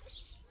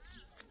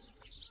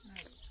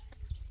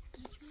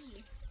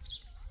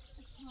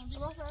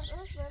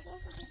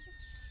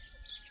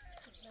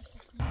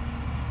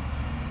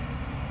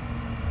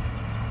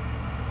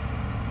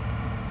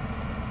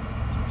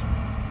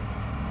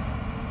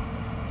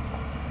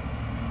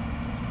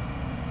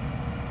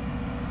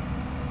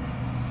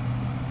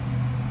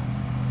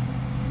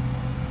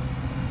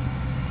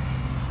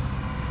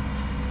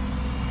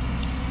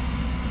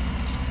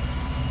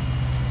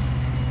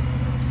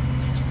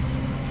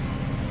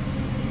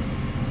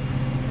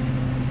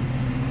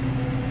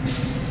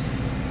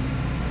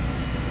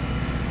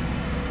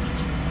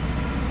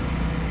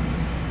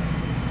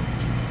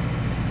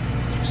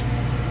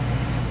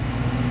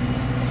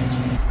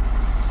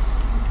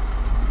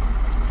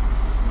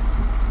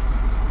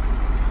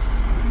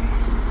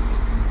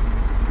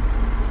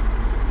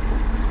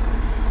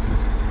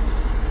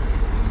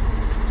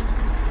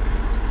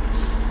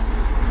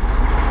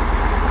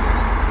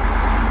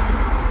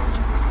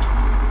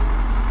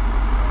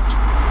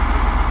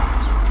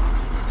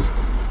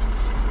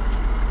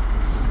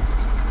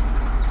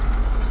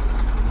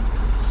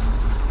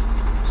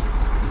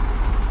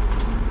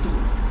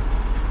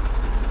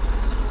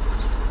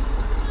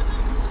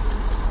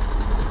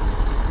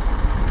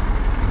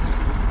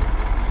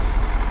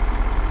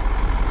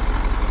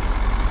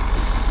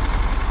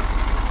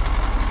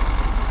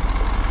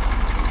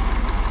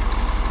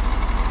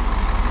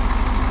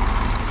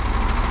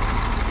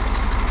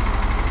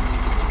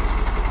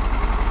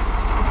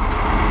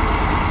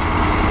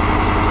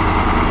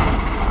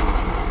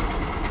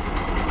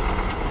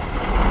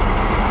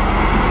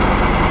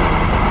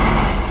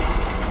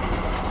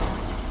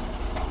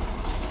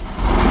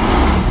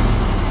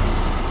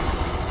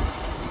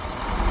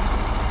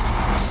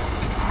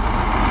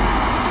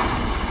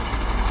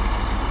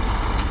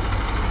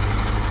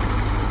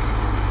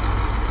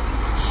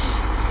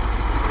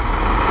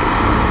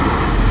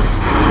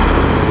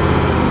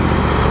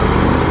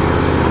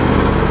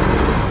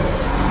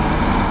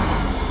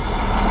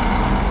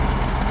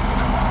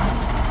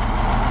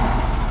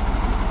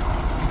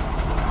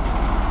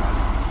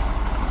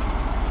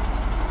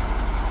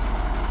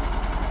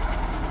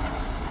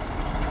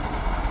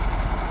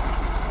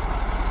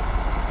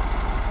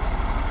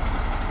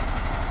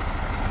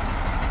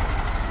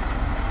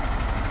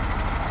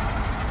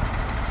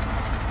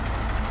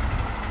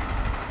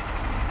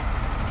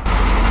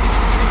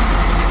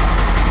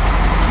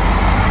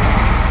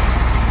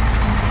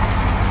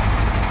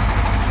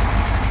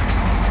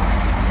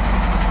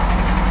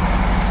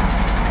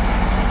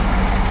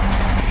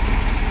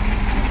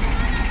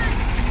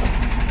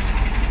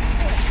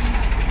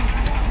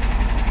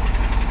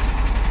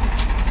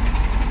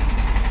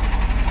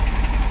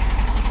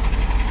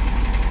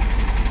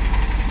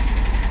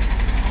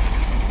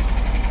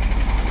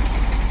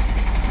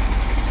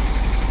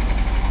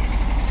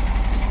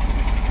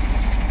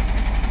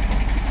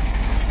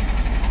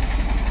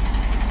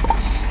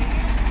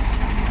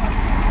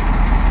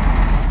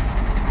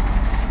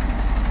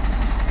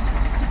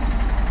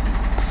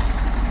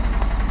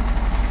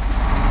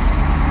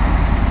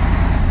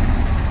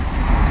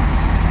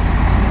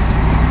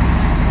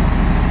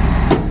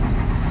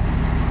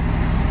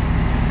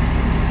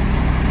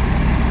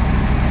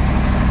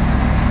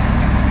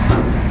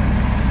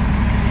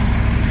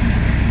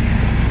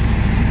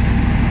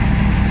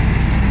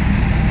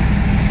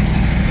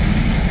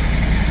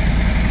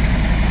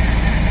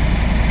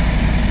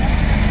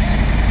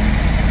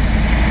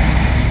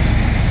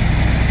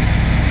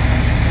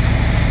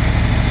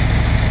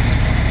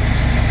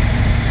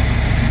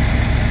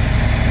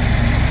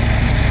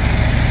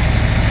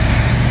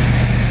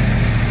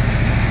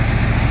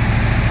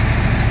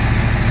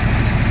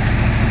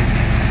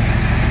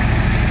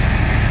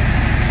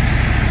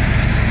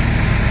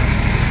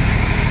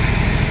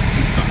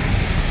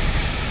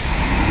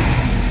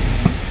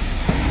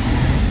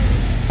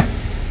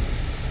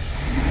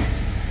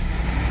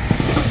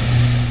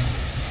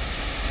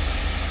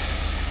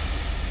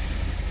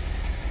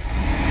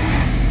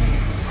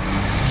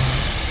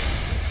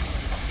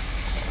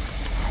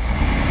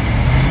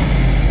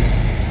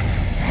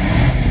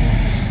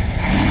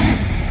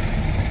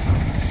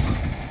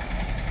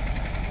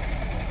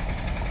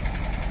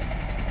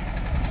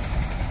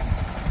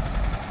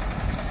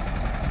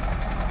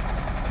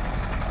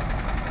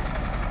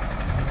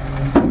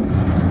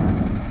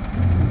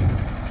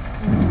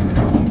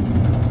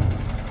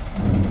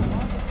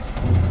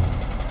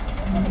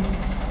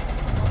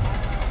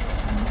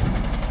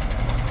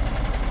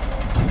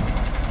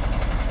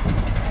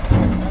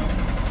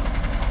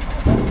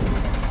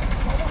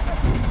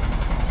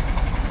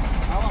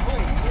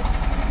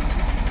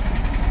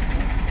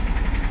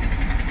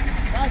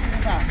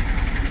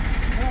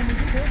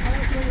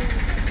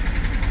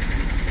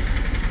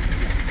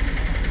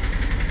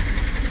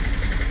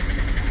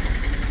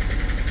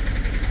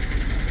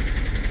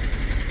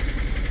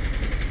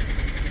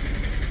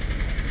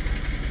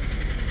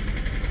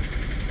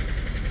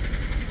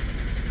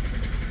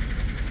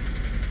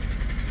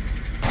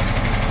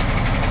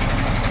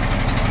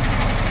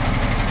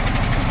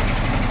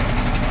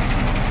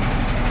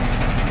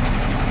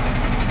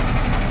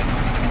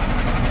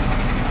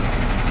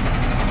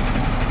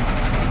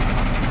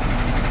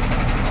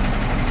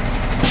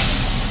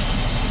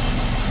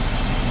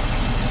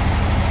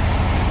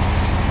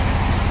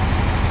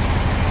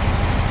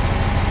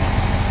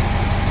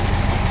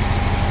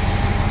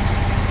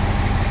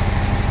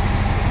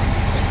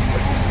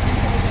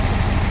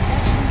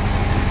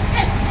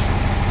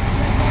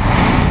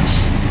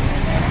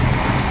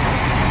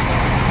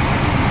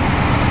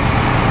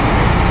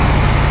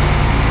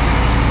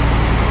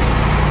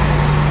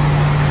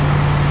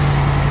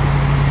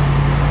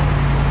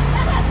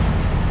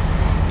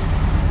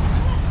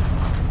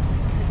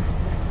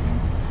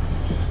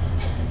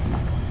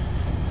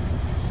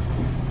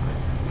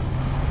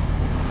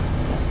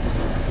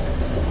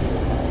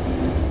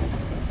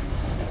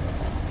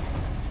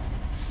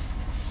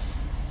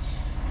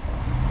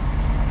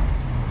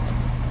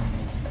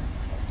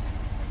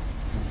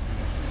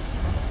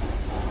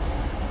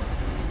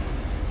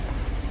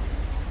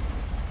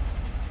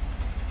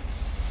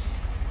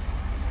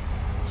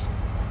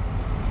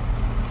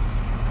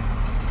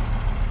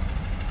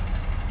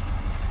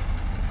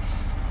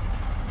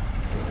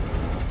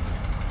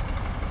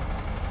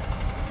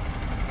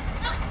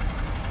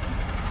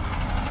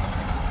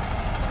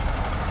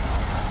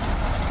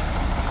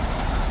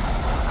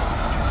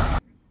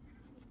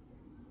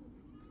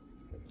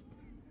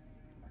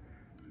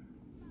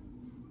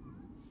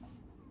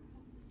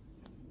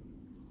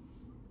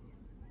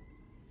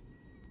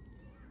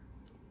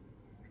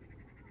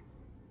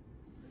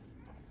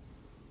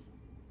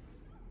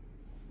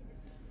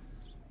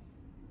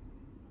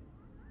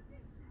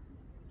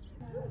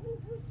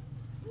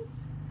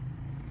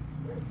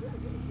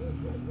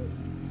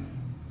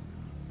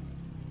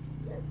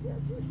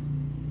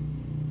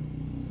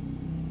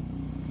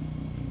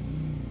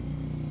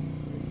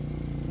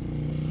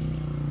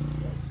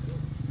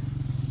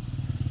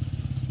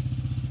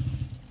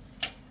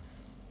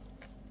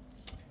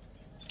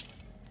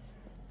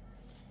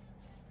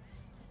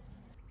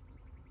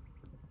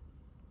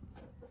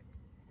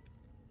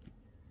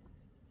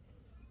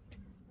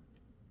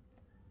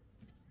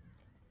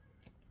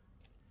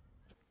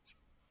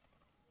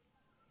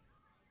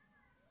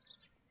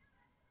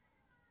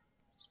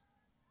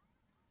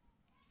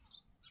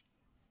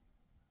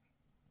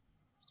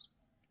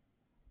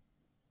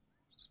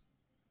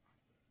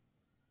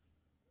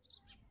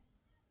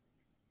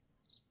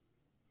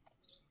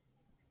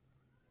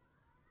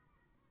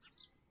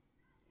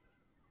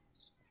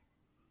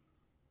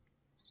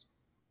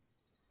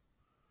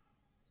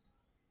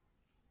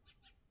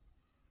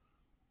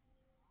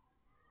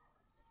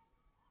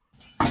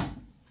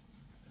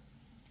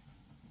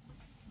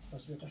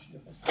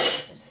بس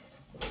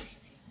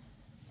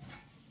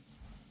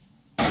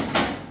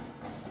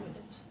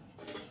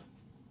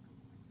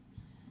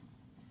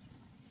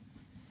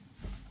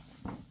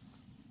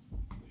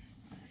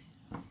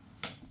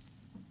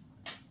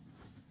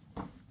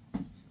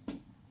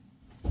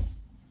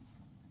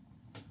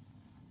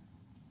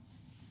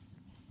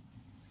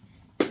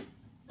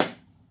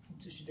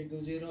چی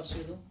دگوزی راست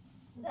شده؟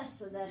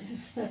 دست دارم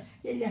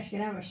یه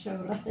لشکرم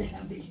اشتباه را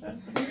هم دیگر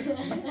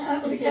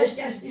اما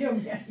لشکر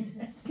سیرم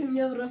کردیم کم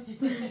یورا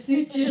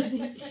سیر چردی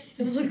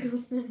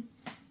مرگوستن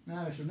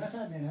نه بشون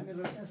نخردین همین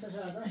راستی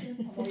سجاده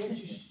اما یه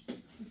چیش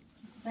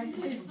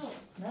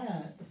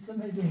نه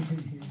استمه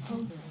زیدی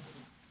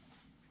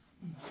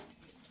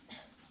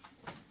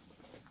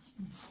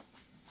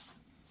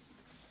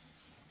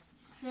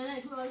نه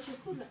نه کارش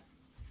خوبه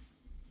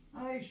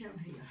آیشم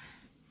هیا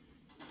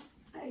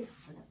ای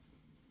خدا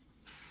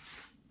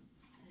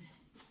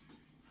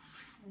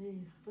ای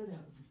خدا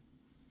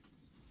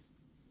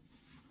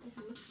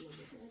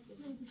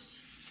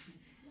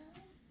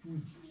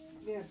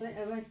بیاسته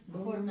اول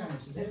خورما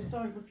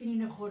افطار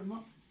بکنین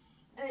خورما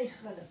ای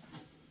خدا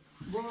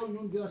با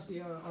نون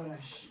بیاستی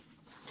آرش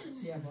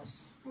سیاه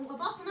باس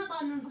باز نه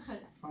با نون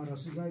بخره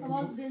آراسو زای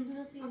باز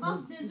دندونه خیلی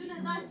باز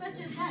دندونه دای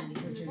بچه دردی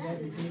بچه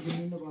دردی کنی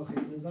نون با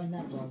خیلی رزای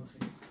نه با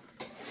خیلی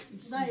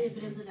دای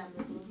برزیلم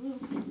بکنم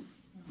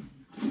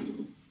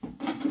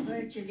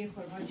باید چلی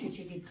خورما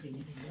چلی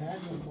بخینی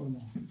درد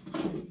خورما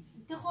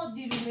که خود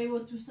دیرو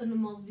میوه تو سن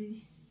نماز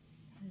بیدی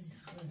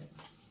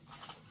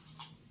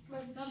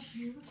مزدم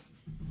شیوه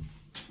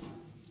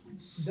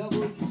دا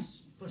بود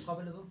پشت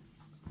قابل دو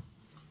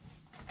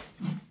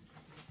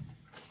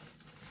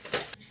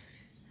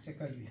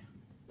تکایی بیا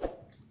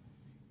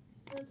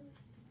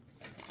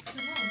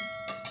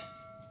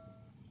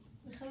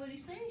بخوری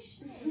سیش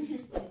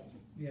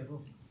بیا بو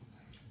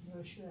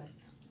باشوار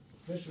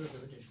بشو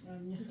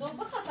دو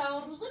بخواه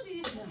تا روزه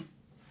بیدی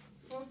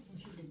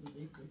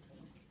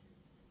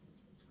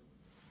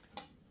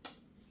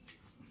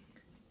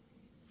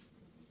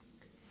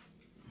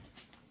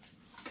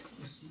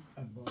بسی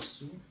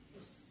عباسو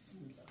بسم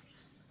الله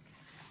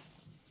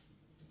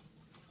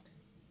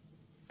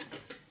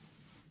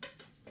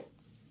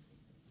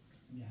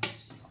بیا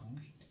بسی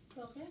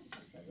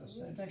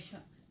خون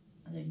داشتم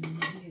از این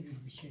نمیگه بی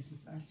بیچه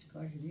فرس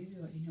کار بیبی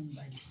و اینو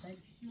مبالشتر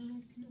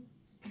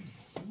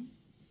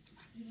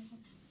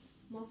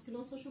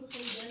ماسکلان ساشو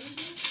بخوایی داری؟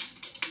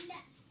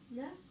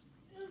 نه؟ نه؟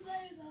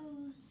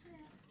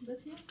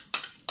 بپیر؟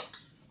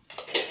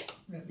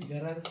 لا،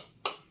 إذا